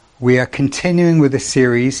We are continuing with the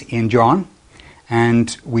series in John,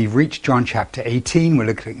 and we've reached John chapter 18. We're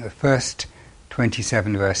looking at the first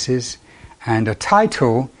 27 verses, and the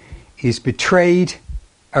title is Betrayed,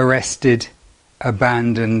 Arrested,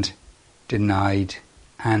 Abandoned, Denied,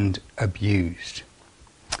 and Abused.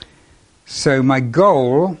 So my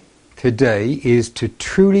goal today is to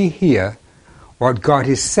truly hear what God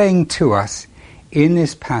is saying to us in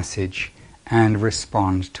this passage and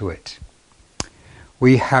respond to it.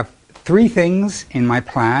 We have three things in my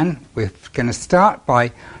plan. We're going to start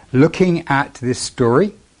by looking at this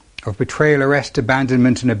story of betrayal, arrest,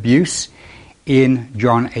 abandonment, and abuse in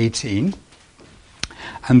John 18.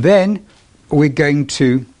 And then we're going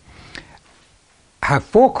to have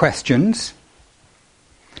four questions,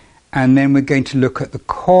 and then we're going to look at the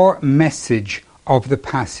core message of the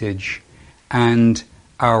passage and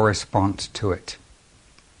our response to it.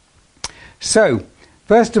 So,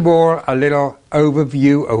 first of all, a little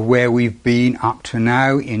overview of where we've been up to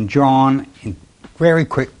now in John, in very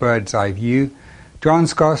quick bird's eye view.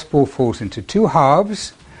 John's Gospel falls into two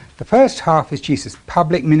halves. The first half is Jesus'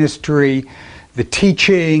 public ministry, the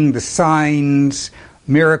teaching, the signs,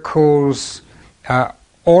 miracles,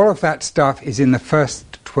 all of that stuff is in the first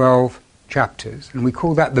 12 chapters. And we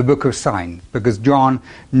call that the book of signs, because John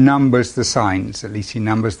numbers the signs. At least he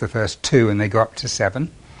numbers the first two, and they go up to 7.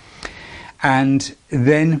 And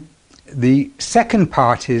then the second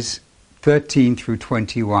part is 13 through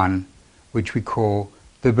 21, which we call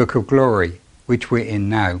the Book of Glory, which we're in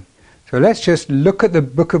now. So let's just look at the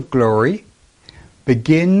Book of Glory.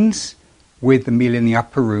 Begins with the meal in the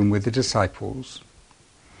upper room with the disciples,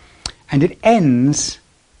 and it ends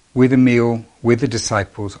with a meal with the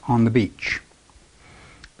disciples on the beach.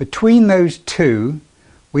 Between those two,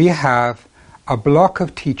 we have a block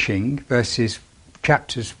of teaching,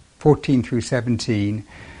 chapters 14 through 17,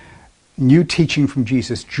 new teaching from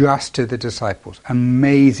Jesus just to the disciples.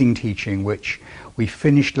 Amazing teaching, which we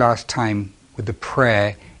finished last time with the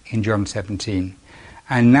prayer in John 17.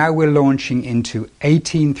 And now we're launching into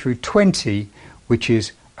 18 through 20, which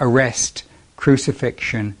is arrest,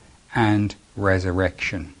 crucifixion, and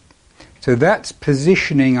resurrection. So that's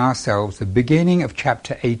positioning ourselves, the beginning of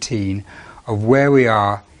chapter 18, of where we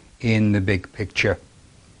are in the big picture.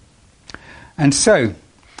 And so,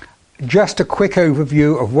 just a quick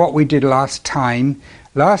overview of what we did last time.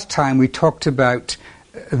 Last time we talked about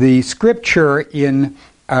the scripture in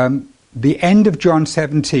the end of John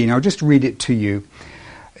 17. I'll just read it to you.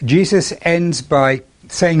 Jesus ends by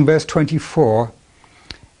saying, verse 24,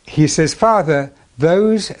 he says, "Father,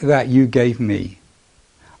 those that you gave me,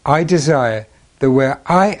 I desire that where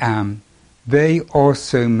I am, they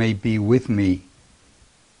also may be with me,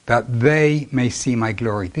 that they may see my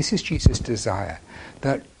glory." This is Jesus' desire,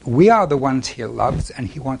 that we are the ones he loves, and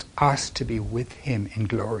he wants us to be with him in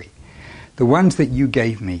glory. The ones that you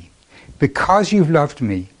gave me, because you've loved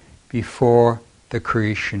me before the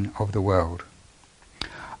creation of the world.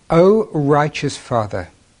 O righteous Father,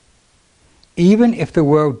 even if the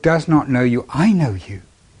world does not know you, I know you.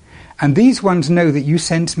 And these ones know that you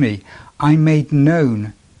sent me. I made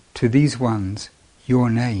known to these ones your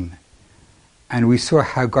name. And we saw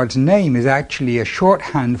how God's name is actually a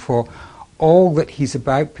shorthand for all that he's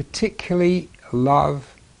about, particularly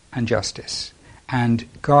love and justice. And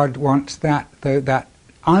God wants that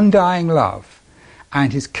undying love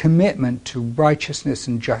and his commitment to righteousness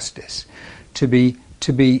and justice to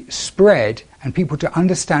be spread, and people to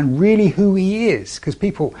understand really who he is, because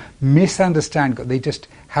people misunderstand God. They just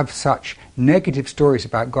have such negative stories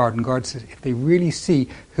about God, and God says if they really see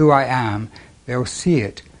who I am, they'll see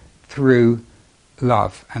it through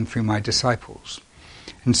love and through my disciples.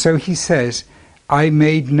 And so he says, I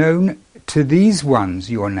made known to these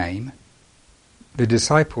ones your name, the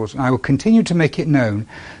disciples, and I will continue to make it known,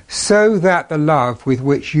 so that the love with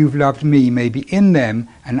which you've loved me may be in them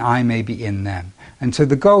and I may be in them. And so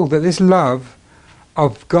the goal that this love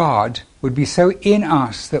of God would be so in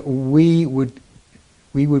us that we would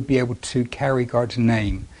be able to carry God's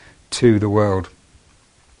name to the world.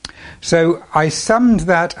 So I summed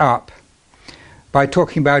that up by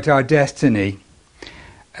talking about our destiny,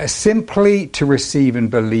 simply to receive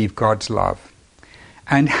and believe God's love.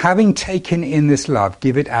 And having taken in this love,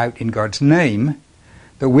 give it out in God's name,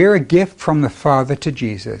 that we're a gift from the Father to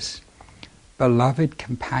Jesus, beloved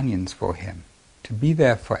companions for him, to be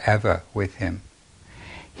there forever with him.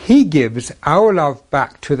 He gives our love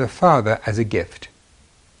back to the Father as a gift,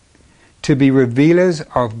 to be revealers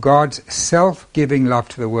of God's self-giving love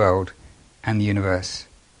to the world and the universe.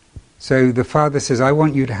 So the Father says, I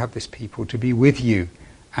want you to have this people to be with you,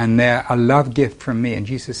 and they're a love gift from me. And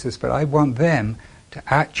Jesus says, but I want them to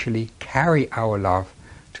actually carry our love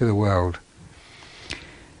to to the world.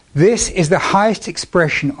 This is the highest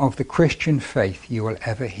expression of the Christian faith you will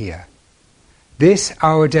ever hear. This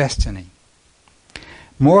our destiny.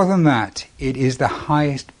 More than that, it is the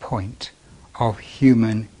highest point of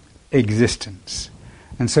human existence.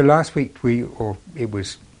 And so last week, or it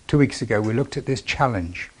was 2 weeks ago, we looked at this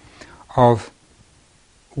challenge of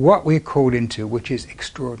what we're called into, which is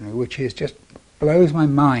extraordinary, which is just blows my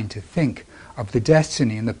mind to think of the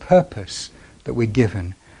destiny and the purpose that we're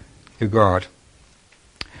given to God.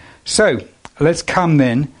 So, let's come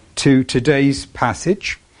then to today's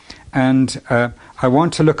passage, and I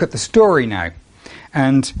want to look at the story now.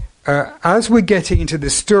 And as we're getting into the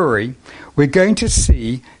story, we're going to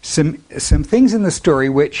see some things in the story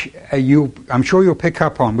which I'm sure you'll pick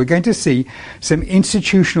up on. We're going to see some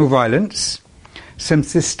institutional violence, some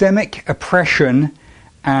systemic oppression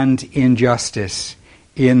and injustice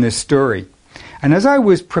in this story. And as I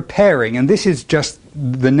was preparing, and this is just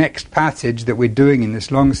the next passage that we're doing in this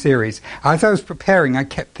long series, as I was preparing, I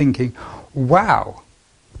kept thinking, wow,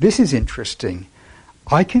 this is interesting.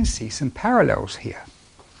 I can see some parallels here.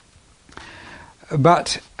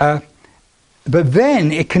 But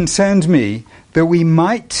then it concerned me that we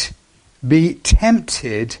might be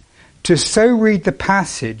tempted to so read the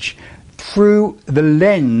passage through the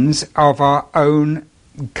lens of our own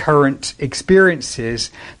current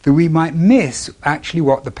experiences that we might miss actually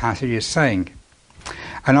what the passage is saying.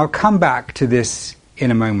 And I'll come back to this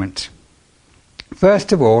in a moment.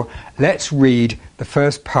 First of all, let's read the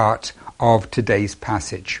first part of today's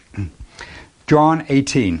passage. John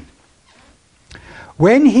 18.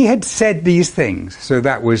 When he had said these things, so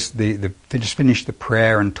that was they just finished the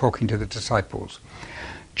prayer and talking to the disciples,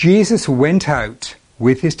 Jesus went out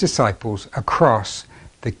with his disciples across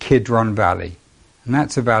the Kidron Valley. And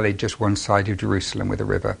that's a valley just one side of Jerusalem with a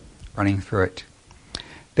river running through it.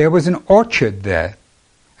 There was an orchard there,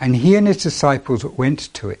 and he and his disciples went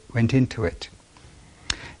into it.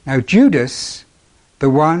 Now Judas,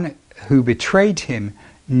 the one who betrayed him,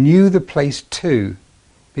 knew the place too,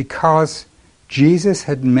 because Jesus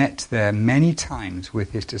had met there many times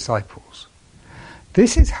with his disciples.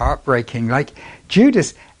 This is heartbreaking. Like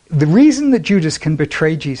Judas, the reason that Judas can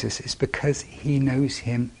betray Jesus is because he knows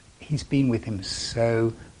him. He's been with him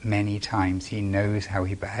so many times. He knows how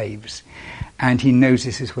he behaves. And he knows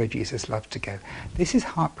this is where Jesus loved to go. This is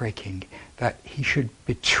heartbreaking that he should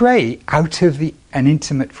betray out of an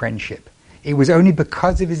intimate friendship. It was only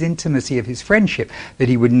because of his intimacy of his friendship that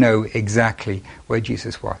he would know exactly where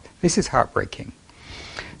Jesus was. This is heartbreaking.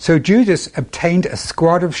 So Judas obtained a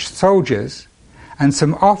squad of soldiers and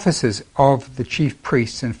some officers of the chief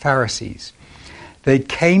priests and Pharisees. They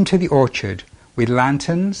came to the orchard with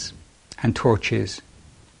lanterns and torches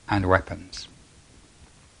and weapons.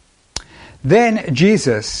 Then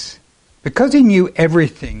Jesus, because he knew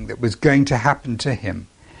everything that was going to happen to him,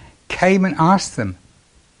 came and asked them,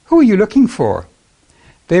 "Who are you looking for?"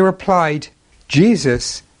 They replied,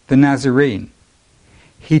 "Jesus the Nazarene."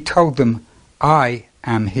 He told them, "I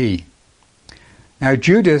am he." Now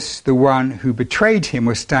Judas, the one who betrayed him,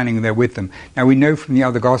 was standing there with them. Now we know from the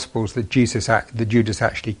other Gospels that Judas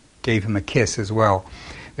actually gave him a kiss as well.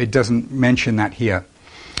 It doesn't mention that here.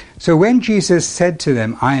 So when Jesus said to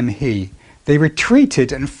them, "I am he," they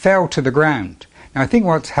retreated and fell to the ground. Now I think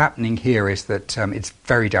what's happening here is that it's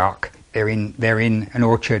very dark. They're in an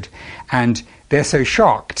orchard, and they're so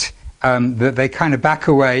shocked that they kind of back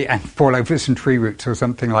away and fall over some tree roots or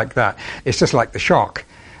something like that. It's just like the shock.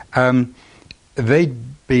 They'd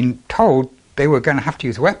been told they were going to have to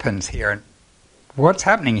use weapons here. And what's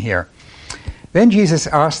happening here? Then Jesus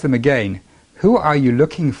asked them again, "Who are you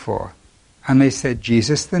looking for?" And they said,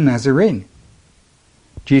 "Jesus the Nazarene."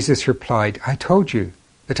 Jesus replied, "I told you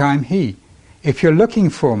that I am he. If you're looking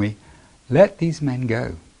for me, let these men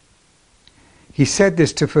go." He said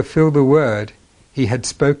this to fulfill the word he had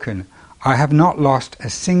spoken, "I have not lost a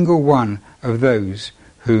single one of those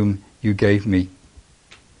whom you gave me."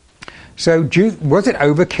 So was it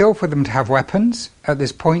overkill for them to have weapons at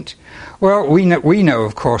this point? Well, we know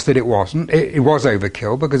of course that it wasn't. It was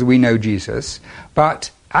overkill because we know Jesus.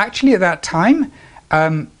 But actually at that time,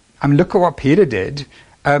 look at what Peter did.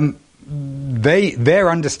 Their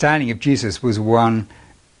understanding of Jesus was one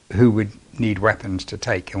who would need weapons to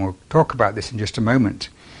take, and we'll talk about this in just a moment.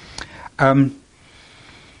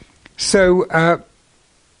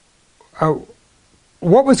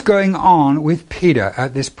 What was going on with Peter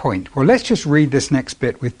at this point? Well, let's just read this next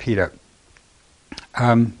bit with Peter.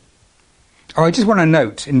 I just want to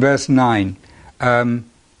note in verse 9,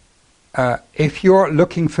 if you're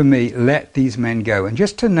looking for me, let these men go. And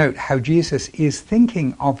just to note how Jesus is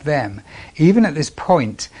thinking of them, even at this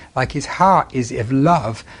point, like his heart is of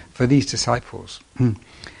love for these disciples.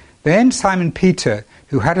 Then Simon Peter,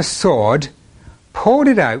 who had a sword, pulled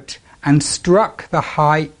it out and struck the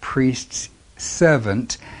high priest's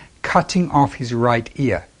servant, cutting off his right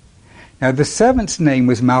ear. Now the servant's name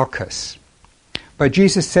was Malchus. But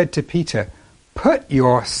Jesus said to Peter, "Put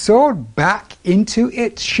your sword back into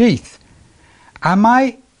its sheath. Am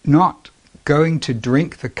I not going to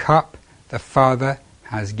drink the cup the Father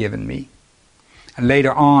has given me?" And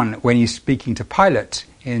later on, when he's speaking to Pilate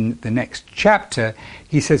in the next chapter,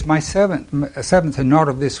 he says, "My servants are not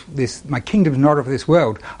of this. My kingdom is not of this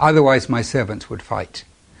world. Otherwise, my servants would fight."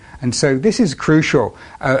 And so this is crucial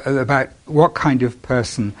about what kind of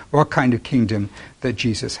person, what kind of kingdom that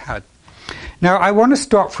Jesus had. Now, I want to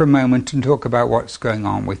stop for a moment and talk about what's going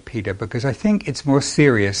on with Peter, because I think it's more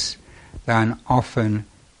serious than often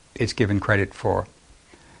it's given credit for.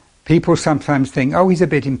 People sometimes think, oh, he's a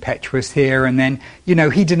bit impetuous here, and then,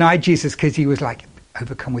 he denied Jesus because he was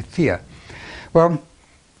overcome with fear. Well,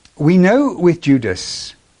 we know with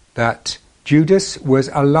Judas that Judas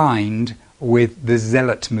was aligned with the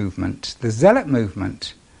Zealot movement. The Zealot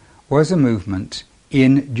movement was a movement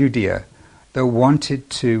in Judea that wanted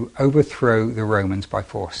to overthrow the Romans by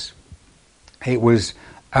force. It was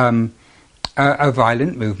a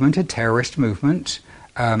violent movement, a terrorist movement,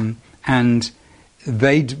 and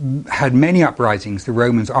they'd had many uprisings. The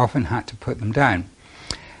Romans often had to put them down.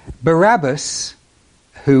 Barabbas,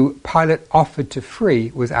 who Pilate offered to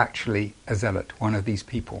free, was actually a zealot, one of these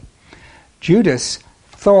people. Judas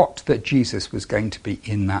thought that Jesus was going to be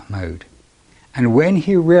in that mode. And when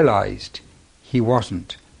he realized he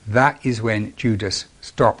wasn't, that is when Judas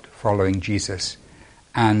stopped following Jesus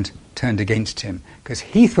and turned against him, because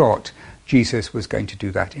he thought Jesus was going to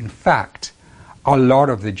do that. In fact, a lot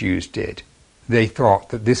of the Jews did. They thought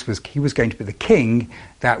that he was going to be the king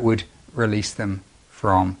that would release them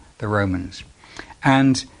from the Romans.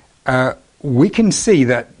 And we can see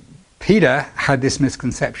that Peter had this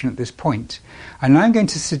misconception at this point. And I'm going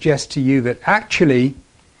to suggest to you that actually,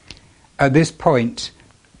 at this point,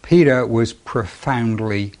 Peter was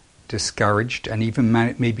profoundly discouraged and even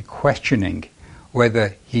maybe questioning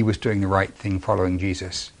whether he was doing the right thing following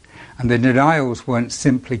Jesus. And the denials weren't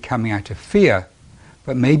simply coming out of fear,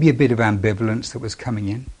 but maybe a bit of ambivalence that was coming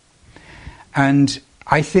in. And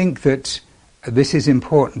I think that this is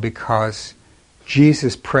important because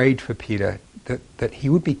Jesus prayed for Peter that he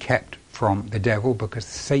would be kept from the devil, because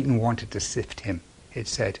Satan wanted to sift him, it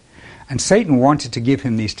said. And Satan wanted to give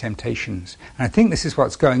him these temptations. And I think this is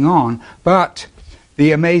what's going on. But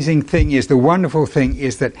the amazing thing is, the wonderful thing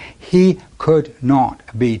is that he could not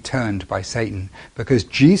be turned by Satan, because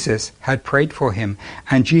Jesus had prayed for him.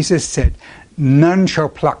 And Jesus said, "None shall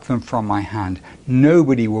pluck them from my hand.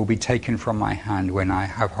 Nobody will be taken from my hand when I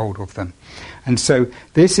have hold of them." And so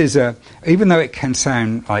this is even though it can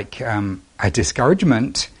sound like a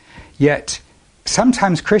discouragement, yet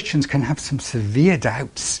sometimes Christians can have some severe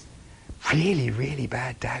doubts, really, really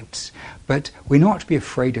bad doubts. But we're not to be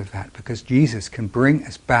afraid of that, because Jesus can bring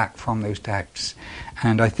us back from those doubts.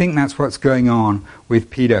 And I think that's what's going on with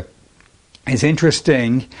Peter. It's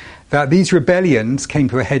interesting that these rebellions came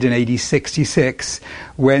to a head in AD 66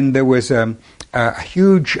 when there was a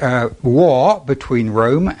huge war between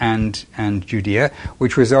Rome and Judea,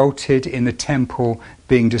 which resulted in the temple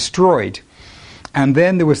being destroyed. And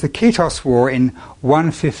then there was the Kitos War in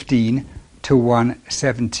 115 to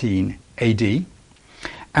 117 AD.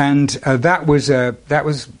 And that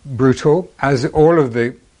was brutal, as all of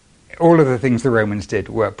the things the Romans did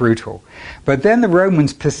were brutal. But then the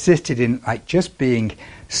Romans persisted in just being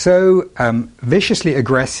so viciously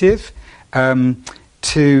aggressive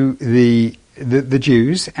to the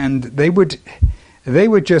Jews, and they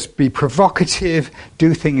would just be provocative,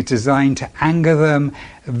 do things designed to anger them.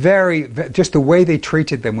 Just the way they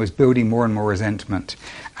treated them was building more and more resentment.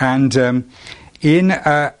 And in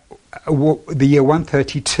the year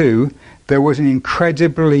 132, there was an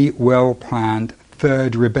incredibly well-planned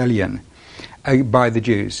third rebellion by the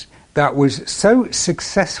Jews that was so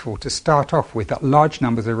successful to start off with that large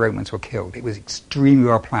numbers of Romans were killed. It was extremely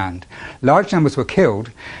well planned. Large numbers were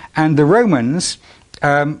killed, and the Romans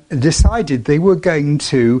decided they were going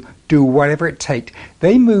to do whatever it takes.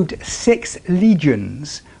 They moved 6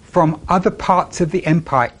 legions from other parts of the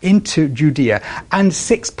empire into Judea, and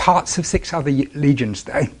 6 parts of 6 other legions,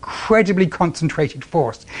 an incredibly concentrated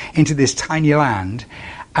force, into this tiny land,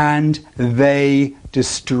 and they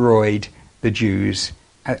destroyed the Jews'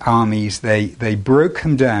 armies. They broke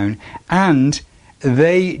them down, and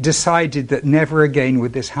they decided that never again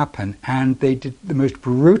would this happen, and they did the most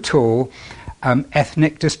brutal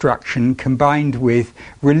ethnic destruction combined with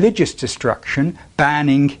religious destruction,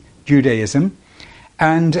 banning Judaism,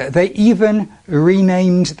 and they even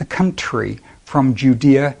renamed the country from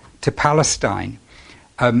Judea to Palestine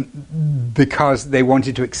because they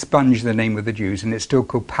wanted to expunge the name of the Jews, and it's still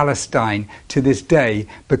called Palestine to this day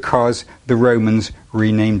because the Romans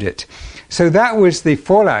renamed it. So that was the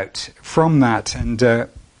fallout from that, and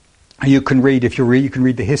you can read you can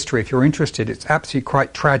read the history if you're interested. It's absolutely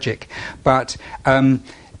quite tragic, but a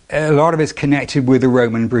lot of it's connected with the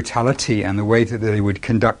Roman brutality and the way that they would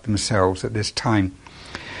conduct themselves at this time.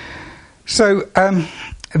 So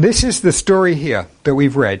this is the story here that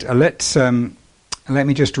we've read. Let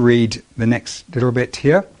me just read the next little bit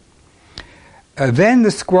here. Then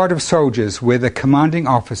the squad of soldiers with the commanding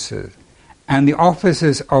officers and the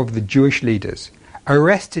officers of the Jewish leaders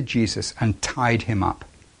arrested Jesus and tied him up.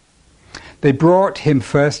 They brought him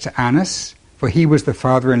first to Annas, for he was the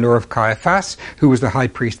father-in-law of Caiaphas, who was the high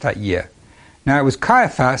priest that year. Now it was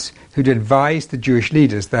Caiaphas who'd advised the Jewish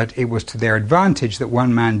leaders that it was to their advantage that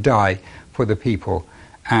one man die for the people.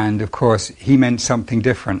 And of course he meant something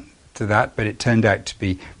different to that, but it turned out to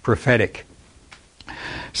be prophetic.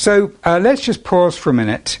 So let's just pause for a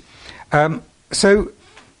minute. So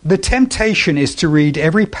the temptation is to read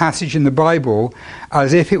every passage in the Bible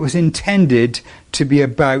as if it was intended to be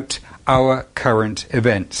about our current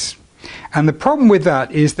events. And the problem with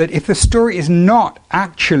that is that if the story is not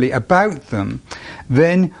actually about them,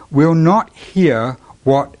 then we'll not hear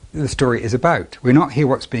what the story is about. We'll not hear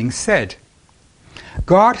what's being said.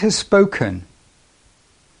 God has spoken,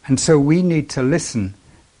 and so we need to listen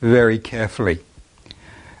very carefully.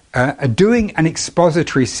 Doing an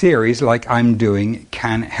expository series like I'm doing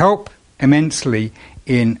can help immensely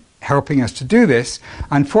in helping us to do this.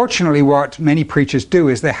 Unfortunately, what many preachers do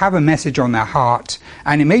is they have a message on their heart,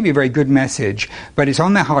 and it may be a very good message, but it's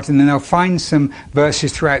on their heart, and then they'll find some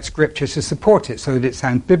verses throughout Scripture to support it so that it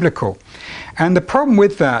sounds biblical. And the problem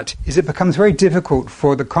with that is it becomes very difficult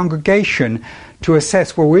for the congregation to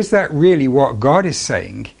assess, well, is that really what God is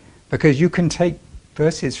saying? Because you can take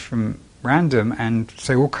verses from random and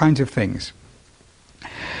say all kinds of things.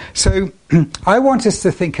 So I want us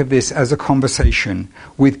to think of this as a conversation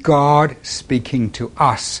with God speaking to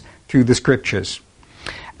us through the Scriptures.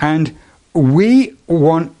 And we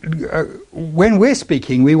want, when we're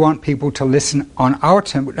speaking, we want people to listen on our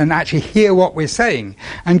terms and actually hear what we're saying.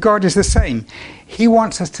 And God is the same. He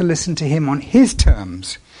wants us to listen to him on his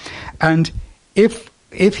terms. And if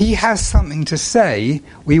he has something to say,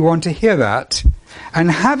 we want to hear that.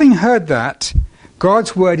 And having heard that,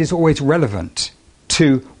 God's word is always relevant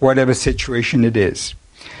to whatever situation it is,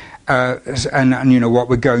 and you know what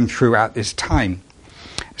we're going through at this time.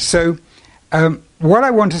 So what I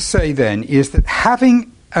want to say then is that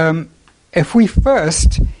if we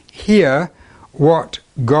first hear what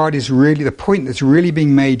God is really, the point that's really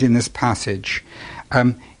being made in this passage,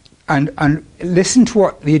 and listen to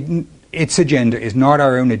what its agenda is, not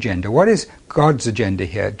our own agenda. What is God's agenda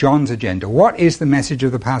here? John's agenda. What is the message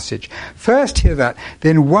of the passage? First hear that.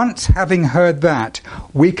 Then once having heard that,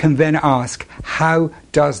 we can then ask, how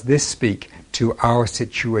does this speak to our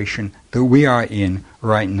situation that we are in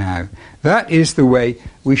right now? That is the way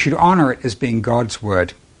we should honor it as being God's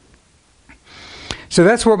word. So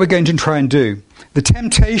that's what we're going to try and do. The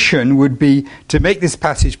temptation would be to make this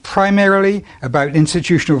passage primarily about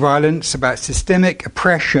institutional violence, about systemic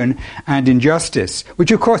oppression and injustice,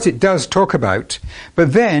 which of course it does talk about,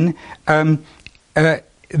 but then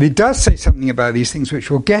it does say something about these things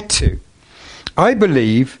which we'll get to. I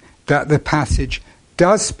believe that the passage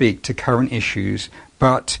does speak to current issues,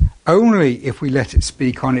 but only if we let it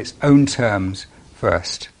speak on its own terms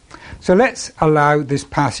first. So let's allow this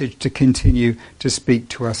passage to continue to speak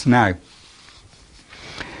to us now.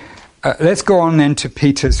 Let's go on then to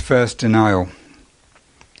Peter's first denial.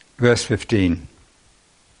 Verse 15.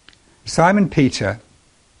 Simon Peter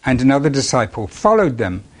and another disciple followed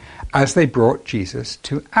them as they brought Jesus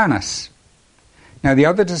to Annas. Now the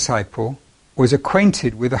other disciple was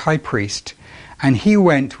acquainted with the high priest, and he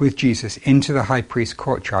went with Jesus into the high priest's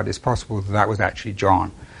courtyard. It's possible that was actually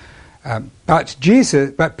John. But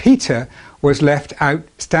Peter was left out,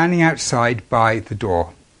 standing outside by the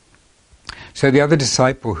door. So the other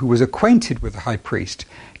disciple, who was acquainted with the high priest,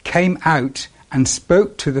 came out and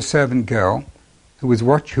spoke to the servant girl who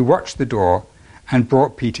watched the door and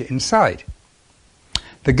brought Peter inside.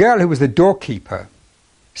 The girl, who was the doorkeeper,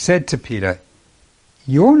 said to Peter,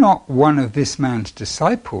 "You're not one of this man's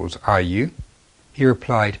disciples, are you?" He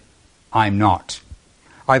replied, "I'm not."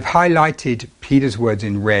 I've highlighted Peter's words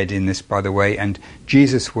in red in this, by the way, and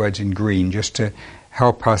Jesus' words in green, just to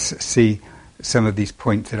help us see some of these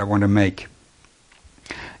points that I want to make.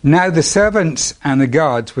 Now the servants and the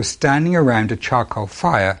guards were standing around a charcoal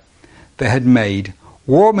fire they had made,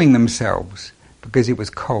 warming themselves because it was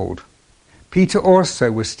cold. Peter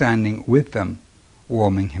also was standing with them,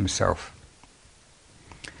 warming himself.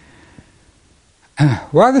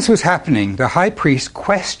 While this was happening, the high priest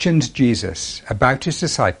questioned Jesus about his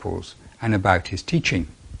disciples and about his teaching.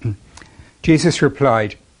 Jesus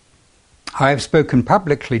replied, "I have spoken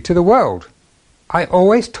publicly to the world. I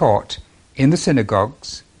always taught in the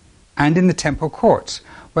synagogues and in the temple courts,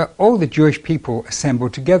 where all the Jewish people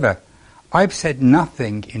assembled together. I've said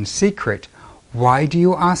nothing in secret. Why do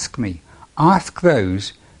you ask me? Ask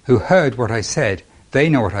those who heard what I said. They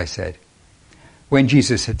know what I said." When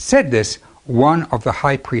Jesus had said this, one of the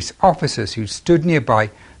high priest's officers who stood nearby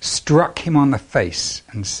struck him on the face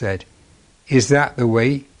and said, "Is that the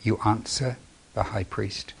way you answer the high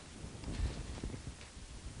priest?"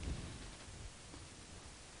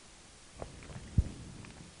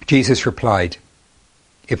 Jesus replied,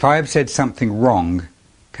 "If I have said something wrong,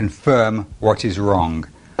 confirm what is wrong.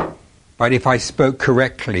 But if I spoke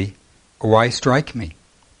correctly, why strike me?"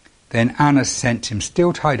 Then Annas sent him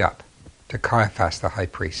still tied up to Caiaphas the high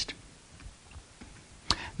priest.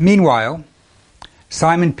 Meanwhile,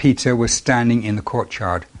 Simon Peter was standing in the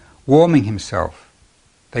courtyard, warming himself.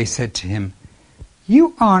 They said to him,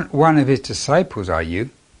 "You aren't one of his disciples, are you?"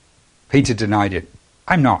 Peter denied it.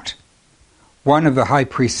 "I'm not." One of the high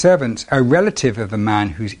priest's servants, a relative of the man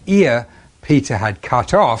whose ear Peter had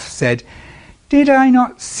cut off, said, "Did I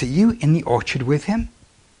not see you in the orchard with him?"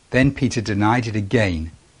 Then Peter denied it again,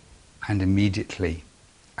 and immediately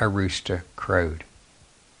a rooster crowed.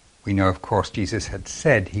 We know, of course, Jesus had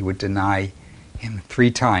said he would deny him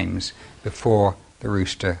 3 times before the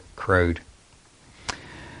rooster crowed.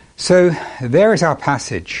 So there is our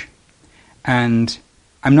passage, and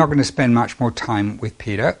I'm not going to spend much more time with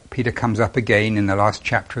Peter. Peter comes up again in the last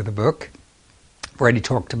chapter of the book. I've already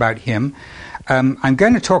talked about him. I'm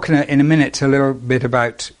going to talk in a minute a little bit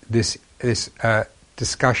about this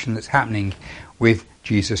discussion that's happening with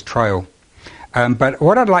Jesus' trial. But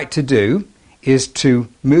what I'd like to do is to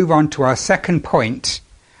move on to our second point,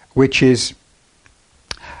 which is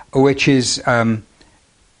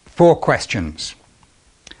 4 questions.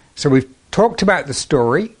 So we've talked about the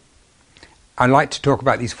story. I'd like to talk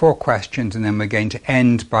about these 4 questions, and then we're going to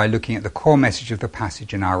end by looking at the core message of the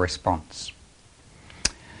passage and our response.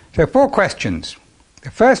 So 4 questions.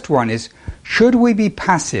 The first one is, should we be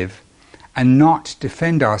passive and not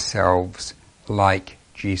defend ourselves like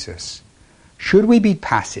Jesus? Should we be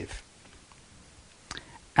passive?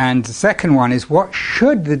 And the second one is, what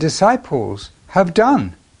should the disciples have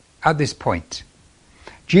done at this point?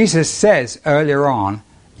 Jesus says earlier on,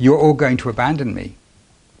 "You're all going to abandon me."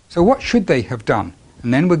 So what should they have done?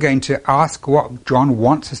 And then we're going to ask what John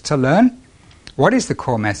wants us to learn. What is the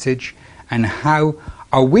core message? And how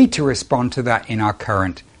are we to respond to that in our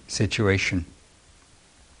current situation?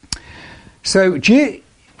 So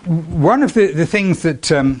one of the things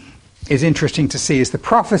that is interesting to see is the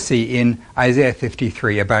prophecy in Isaiah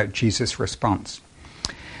 53 about Jesus' response.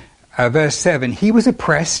 Verse 7, "He was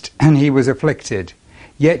oppressed and he was afflicted,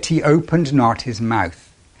 yet he opened not his mouth.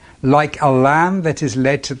 Like a lamb that is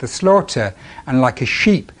led to the slaughter, and like a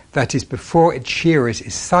sheep that is before its shearers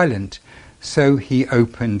is silent, so he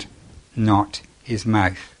opened not his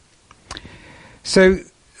mouth." So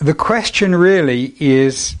the question really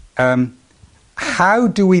is, how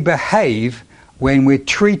do we behave when we're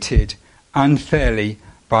treated unfairly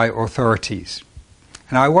by authorities?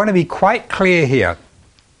 And I want to be quite clear here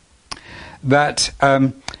that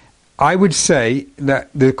I would say that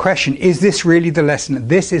the question, is this really the lesson?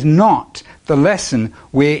 This is not the lesson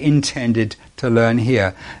we're intended to learn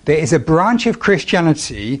here. There is a branch of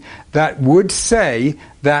Christianity that would say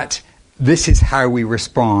that this is how we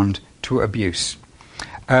respond to abuse.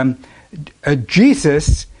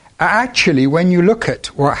 Jesus, actually, when you look at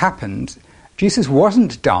what happened, Jesus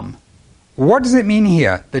wasn't dumb. What does it mean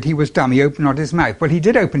here that he was dumb? He opened not his mouth. Well, he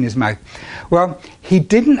did open his mouth. Well, he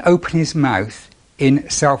didn't open his mouth in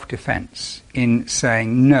self-defense, in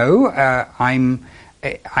saying, "No,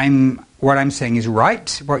 what I'm saying is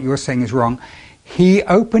right, what you're saying is wrong." He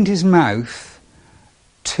opened his mouth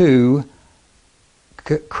to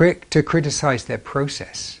criticize their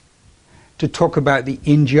process, to talk about the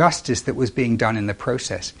injustice that was being done in the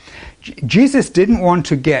process. Jesus didn't want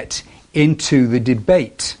to get into the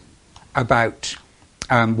debate about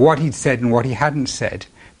what he'd said and what he hadn't said,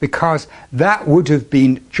 because that would have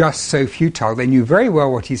been just so futile. They knew very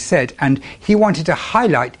well what he said, and he wanted to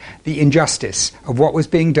highlight the injustice of what was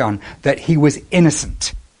being done, that he was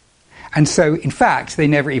innocent. And so, in fact, they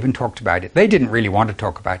never even talked about it. They didn't really want to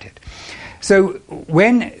talk about it. So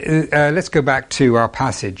when, let's go back to our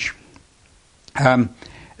passage.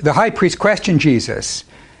 The high priest questioned Jesus,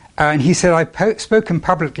 and he said, I've spoken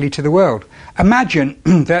publicly to the world. Imagine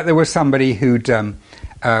that there was somebody who'd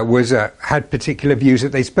had particular views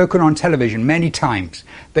that they'd spoken on television many times.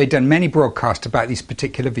 They'd done many broadcasts about these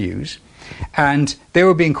particular views, and they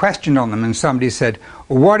were being questioned on them, and somebody said,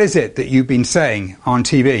 well, what is it that you've been saying on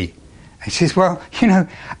TV? And he says, well,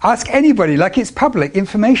 ask anybody, like it's public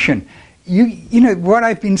information. You know, what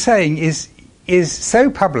I've been saying is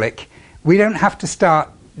so public, we don't have to start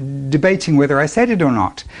debating whether I said it or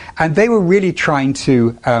not. And they were really trying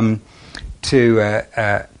to get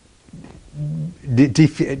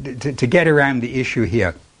around the issue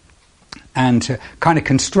here and to kind of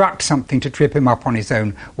construct something to trip him up on his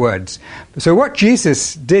own words. So what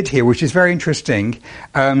Jesus did here, which is very interesting,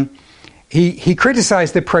 he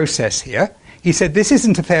criticized the process here. He said, this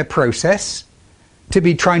isn't a fair process to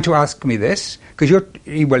be trying to ask me this, because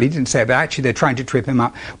he didn't say it, but actually they're trying to trip him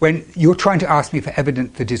up. When you're trying to ask me for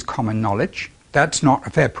evidence that is common knowledge, that's not a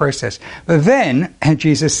fair process. But then,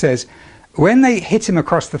 Jesus says, when they hit him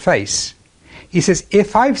across the face, he says,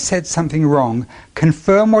 if I've said something wrong,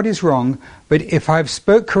 confirm what is wrong, but if I've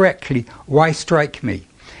spoke correctly, why strike me?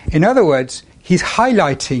 In other words, he's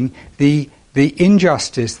highlighting the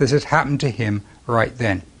injustice that had happened to him right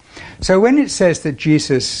then. So when it says that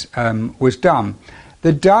Jesus was dumb,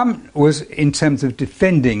 the dumb was in terms of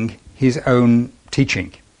defending his own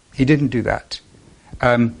teaching. He didn't do that.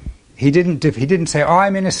 He didn't say, "Oh,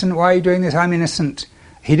 I'm innocent. Why are you doing this? I'm innocent."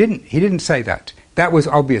 He didn't say that. That was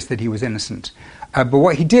obvious that he was innocent. But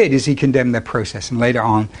what he did is he condemned their process, and later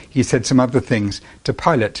on he said some other things to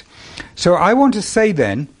Pilate. So I want to say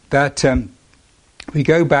then that we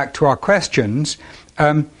go back to our questions.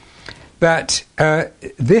 That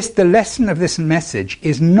the lesson of this message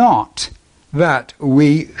is not that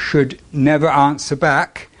we should never answer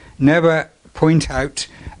back, never point out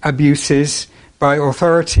abuses by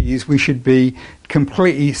authorities. We should be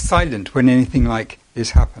completely silent when anything like this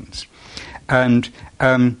happens. And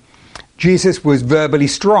Jesus was verbally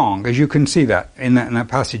strong, as you can see that in that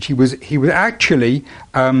passage. He was actually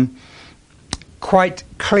quite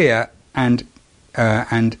clear and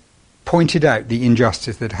pointed out the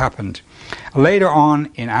injustice that happened. Later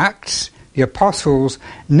on in Acts, the apostles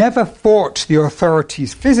never fought the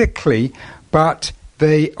authorities physically, but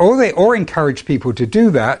they encouraged people to do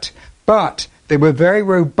that, but they were very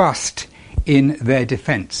robust in their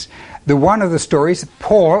defense. One of the stories,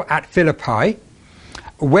 Paul at Philippi,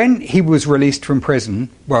 when he was released from prison,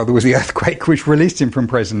 well, there was the earthquake which released him from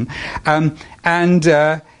prison,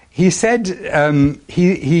 he said,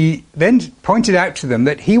 he then pointed out to them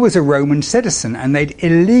that he was a Roman citizen and they'd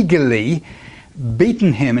illegally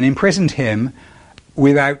beaten him and imprisoned him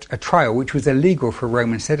without a trial, which was illegal for a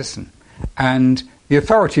Roman citizen. And the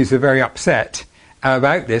authorities were very upset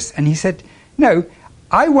about this. And he said, no,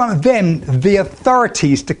 I want the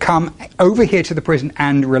authorities, to come over here to the prison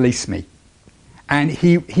and release me. And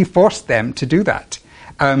he forced them to do that.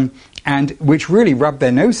 And which really rubbed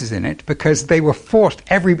their noses in it, because they were forced,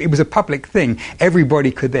 it was a public thing.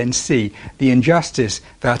 Everybody could then see the injustice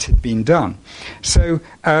that had been done. So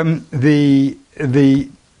the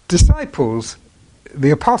disciples, the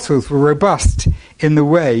apostles, were robust in the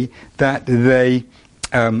way that they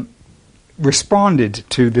responded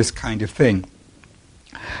to this kind of thing.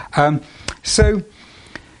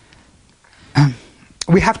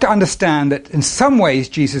 We have to understand that in some ways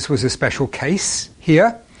Jesus was a special case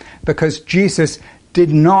here, because Jesus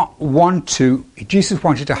wanted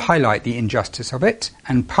to highlight the injustice of it,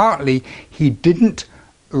 and partly he didn't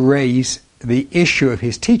raise the issue of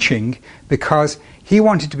his teaching because he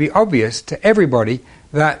wanted to be obvious to everybody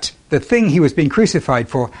that the thing he was being crucified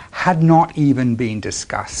for had not even been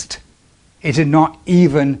discussed. It had not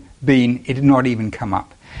even come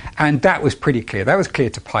up. And that was pretty clear. That was clear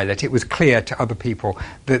to Pilate. It was clear to other people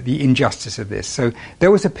that the injustice of this. So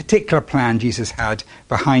there was a particular plan Jesus had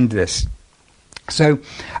behind this. So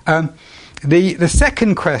the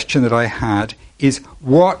second question that I had is,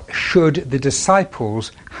 what should the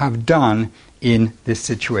disciples have done in this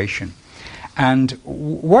situation? And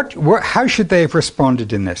how should they have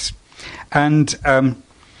responded in this? And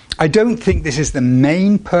I don't think this is the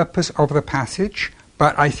main purpose of the passage,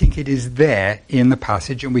 but I think it is there in the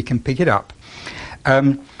passage, and we can pick it up.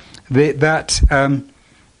 That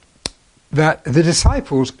the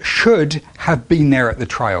disciples should have been there at the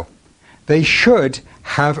trial. They should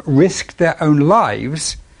have risked their own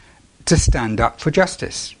lives to stand up for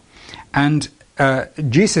justice. And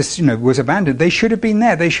Jesus, was abandoned. They should have been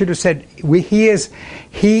there. They should have said, he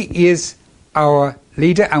is our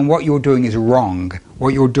leader, and what you're doing is wrong.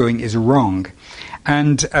 What you're doing is wrong.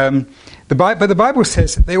 And the Bible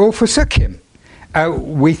says that they all forsook him.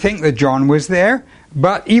 We think that John was there,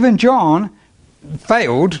 but even John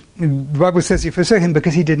failed. The Bible says he forsook him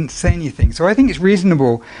because he didn't say anything. So I think it's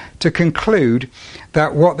reasonable to conclude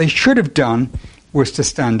that what they should have done was to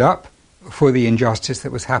stand up for the injustice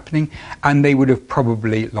that was happening, and they would have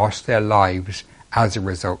probably lost their lives as a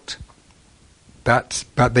result. But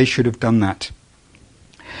they should have done that.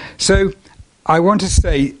 So I want to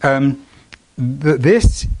say that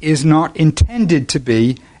this is not intended to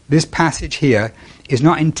be, this passage here is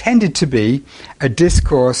not intended to be a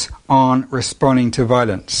discourse on responding to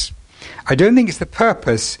violence. I don't think it's the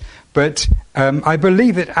purpose, but I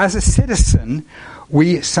believe that as a citizen,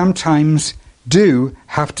 we sometimes do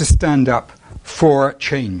have to stand up for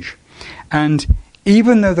change. And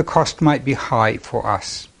even though the cost might be high for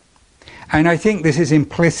us, and I think this is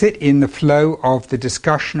implicit in the flow of the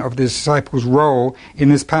discussion of the disciples' role in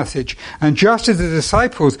this passage. And just as the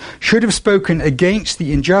disciples should have spoken against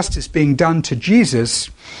the injustice being done to Jesus,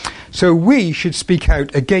 so we should speak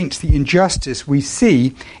out against the injustice we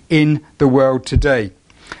see in the world today.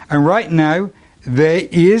 And right now, there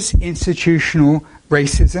is institutional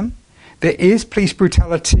racism, there is police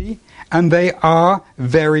brutality, and they are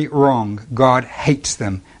very wrong. God hates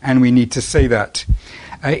them, and we need to say that.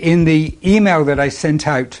 In the email that I sent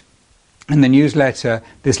out in the newsletter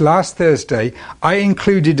this last Thursday, I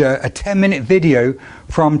included a 10-minute video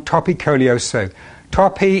from Topi Colioso.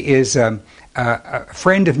 Topi is a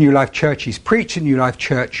friend of New Life Church. He's preached at New Life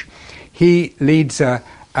Church. He leads a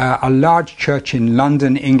large church in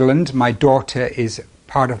London, England. My daughter is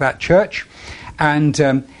part of that church.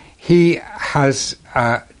 And he has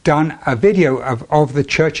done a video of the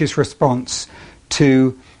church's response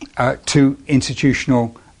to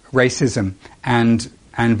institutional racism and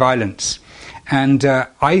violence. And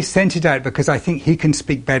I sent it out because I think he can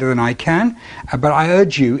speak better than I can. But I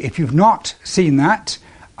urge you, if you've not seen that,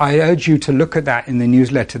 I urge you to look at that in the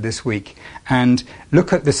newsletter this week and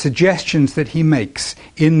look at the suggestions that he makes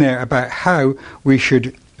in there about how we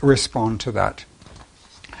should respond to that.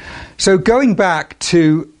 So going back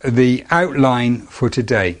to the outline for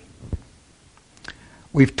today,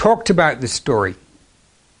 we've talked about this story.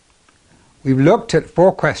 We've looked at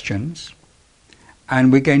 4 questions,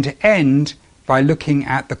 and we're going to end by looking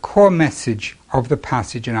at the core message of the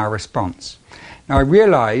passage and our response. Now, I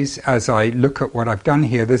realize as I look at what I've done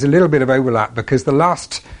here, there's a little bit of overlap because the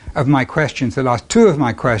last 2 of my questions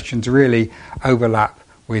really overlap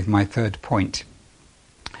with my third point.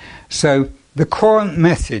 So, the core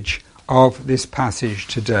message of this passage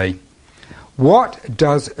today. What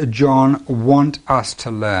does John want us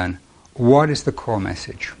to learn? What is the core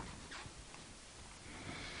message?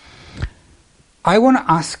 I want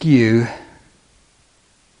to ask you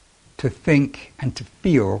to think and to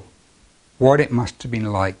feel what it must have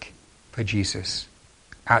been like for Jesus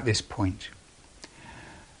at this point.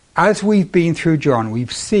 As we've been through John,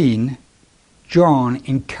 we've seen John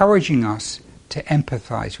encouraging us to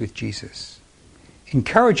empathize with Jesus,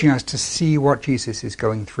 encouraging us to see what Jesus is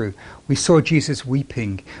going through. We saw Jesus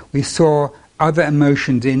weeping. We saw other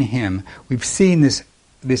emotions in him. We've seen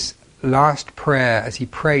this last prayer as he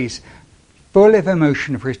prays, full of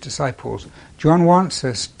emotion for his disciples. John wants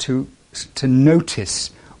us to notice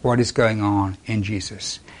what is going on in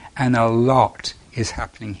Jesus. And a lot is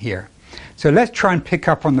happening here. So let's try and pick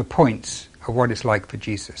up on the points of what it's like for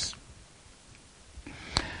Jesus.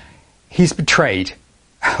 He's betrayed,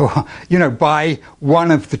 by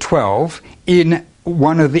one of the 12 in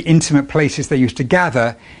one of the intimate places they used to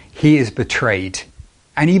gather. He is betrayed.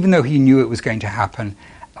 And even though he knew it was going to happen,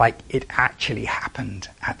 it actually happened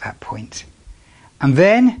at that point. And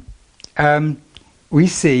then we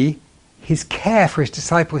see his care for his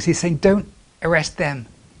disciples. He's saying, don't arrest them.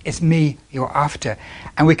 It's me you're after.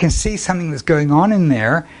 And we can see something that's going on in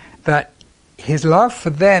there, that his love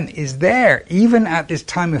for them is there, even at this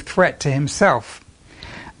time of threat to himself.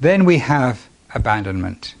 Then we have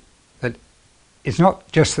abandonment. That it's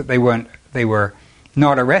not just that they were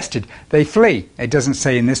not arrested, they flee. It doesn't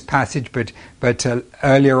say in this passage, but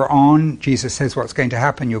earlier on, Jesus says what's going to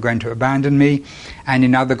happen, you're going to abandon me. And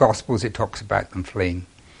in other Gospels, it talks about them fleeing.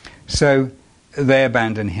 So they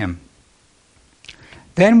abandon him.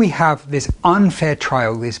 Then we have this unfair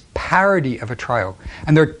trial, this parody of a trial.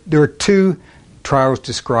 And there are 2 trials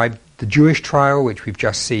described. The Jewish trial, which we've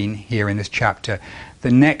just seen here in this chapter.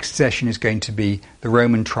 The next session is going to be the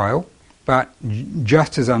Roman trial. but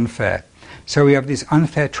just as unfair. So we have this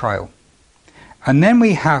unfair trial. And then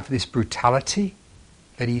we have this brutality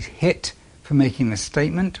that he's hit for making the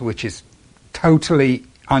statement, which is totally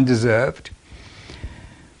undeserved.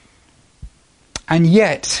 And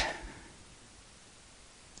yet,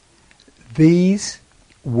 these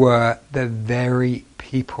were the very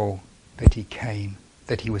people that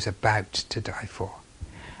he was about to die for.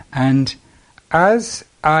 And as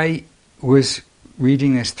I was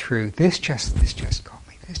reading this through, this just got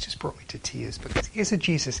me. This just brought me to tears, because here's a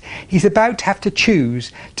Jesus. He's about to have to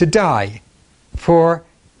choose to die for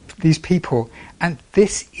these people, and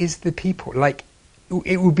this is the people. Like,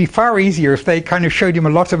 it would be far easier if they kind of showed him a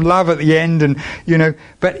lot of love at the end, and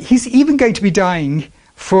but he's even going to be dying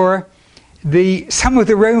for some of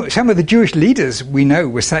the Jewish leaders we know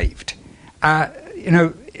were saved.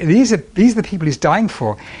 These are the people he's dying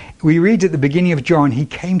for. We read at the beginning of John, he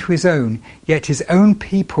came to his own, yet his own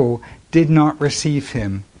people did not receive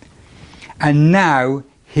him. And now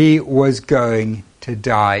he was going to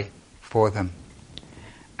die for them.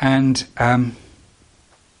 And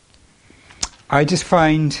I just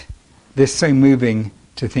find this so moving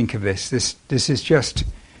to think of this. This is just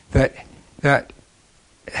that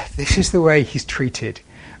this is the way he's treated.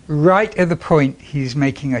 Right at the point he's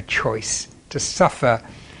making a choice to suffer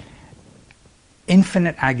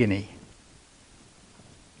infinite agony,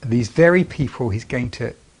 these very people he's going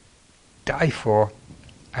to die for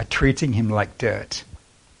are treating him like dirt.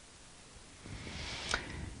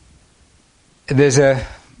 There's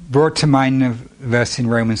brought to mind a verse in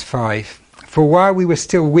Romans 5. For while we were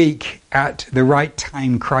still weak, at the right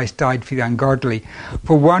time Christ died for the ungodly.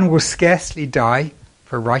 For one will scarcely die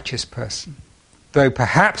for a righteous person, though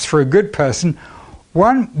perhaps for a good person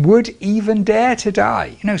one would even dare to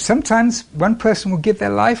die. Sometimes one person will give their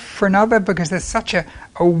life for another because they're such a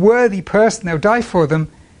worthy person, they'll die for them.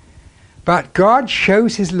 But God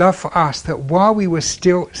shows his love for us, that while we were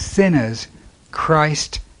still sinners,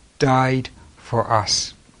 Christ died for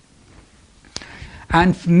us.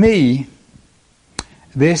 And for me,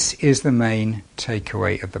 this is the main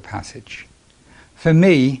takeaway of the passage. For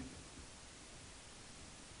me,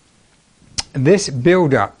 this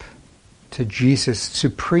build-up to Jesus'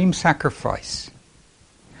 supreme sacrifice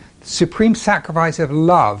of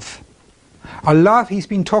love, a love he's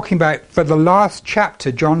been talking about for the last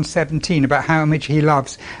chapter, John 17, about how much he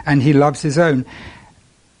loves, and he loves his own.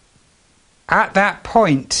 At that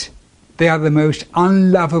point, they are the most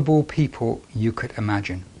unlovable people you could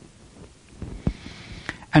imagine.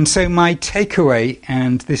 And so my takeaway,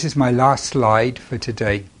 and this is my last slide for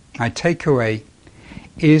today, my takeaway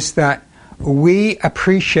is that we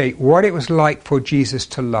appreciate what it was like for Jesus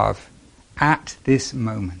to love at this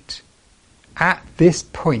moment. At this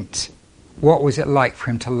point, what was it like for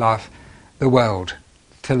him to love the world,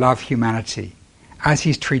 to love humanity, as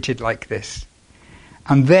he's treated like this?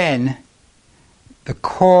 And then, the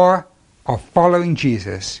core of following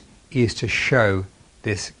Jesus is to show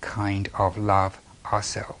this kind of love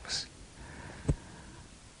ourselves.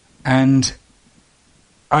 And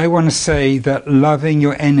I want to say that loving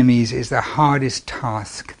your enemies is the hardest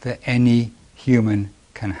task that any human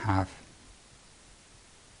can have.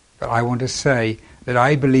 But I want to say that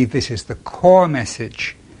I believe this is the core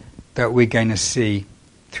message that we're going to see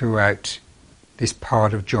throughout this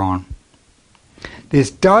part of John. This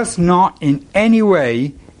does not in any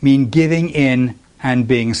way mean giving in and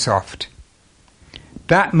being soft.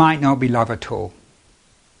 That might not be love at all.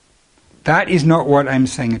 That is not what I'm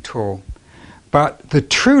saying at all. But the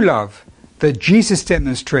true love that Jesus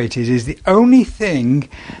demonstrated is the only thing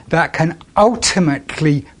that can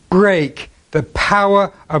ultimately break the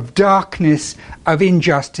power of darkness, of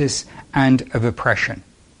injustice, and of oppression.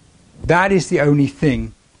 That is the only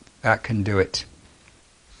thing that can do it.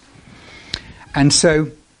 And so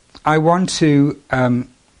I want to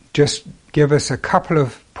just give us a couple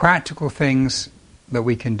of practical things that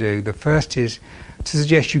we can do. The first is to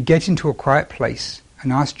suggest you get into a quiet place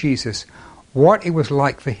and ask Jesus what it was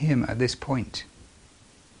like for him at this point.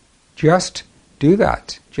 Just do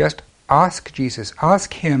that. Just ask Jesus.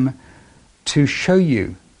 Ask him to show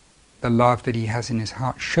you the love that he has in his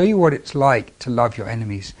heart. Show you what it's like to love your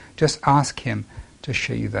enemies. Just ask him to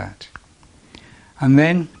show you that. And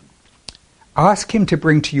then ask him to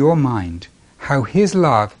bring to your mind how his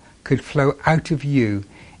love could flow out of you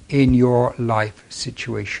in your life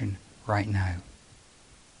situation right now.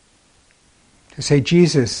 To say,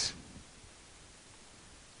 Jesus,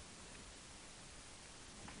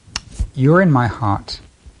 you're in my heart,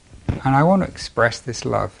 and I want to express this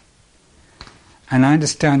love. And I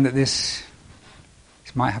understand that this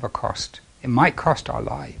might have a cost. It might cost our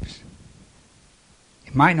lives.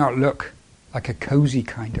 It might not look like a cozy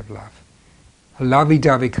kind of love, a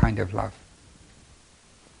lovey-dovey kind of love.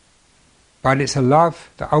 But it's a love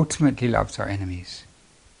that ultimately loves our enemies.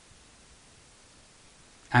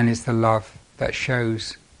 And it's the love that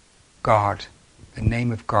shows God, the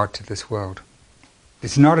name of God, to this world.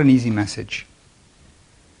 It's not an easy message.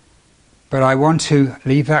 But I want to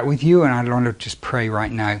leave that with you, and I want to just pray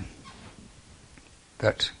right now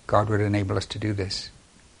that God would enable us to do this.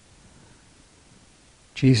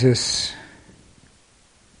 Jesus,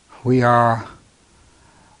 we are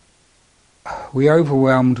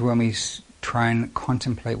overwhelmed when we try and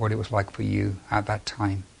contemplate what it was like for you at that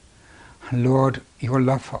time. And Lord, your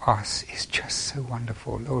love for us is just so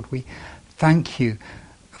wonderful. Lord, we thank you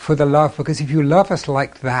for the love, because if you love us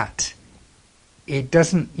like that,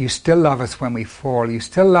 you still love us when we fall. You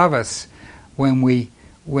still love us when we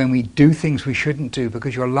do things we shouldn't do,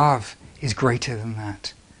 because your love is greater than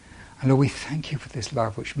that. And Lord, we thank you for this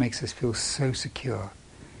love which makes us feel so secure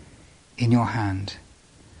in your hand.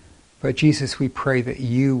 But Jesus, we pray that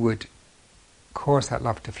you would cause that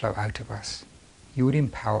love to flow out of us. You would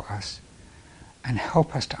empower us and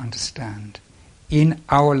help us to understand in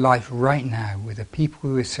our life right now, with the people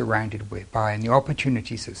we are surrounded by and the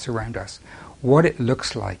opportunities that surround us, what it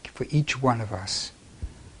looks like for each one of us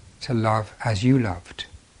to love as you loved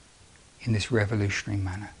in this revolutionary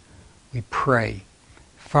manner. We pray,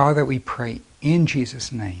 Father, we pray in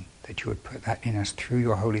Jesus' name that you would put that in us through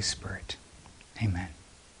your Holy Spirit. Amen.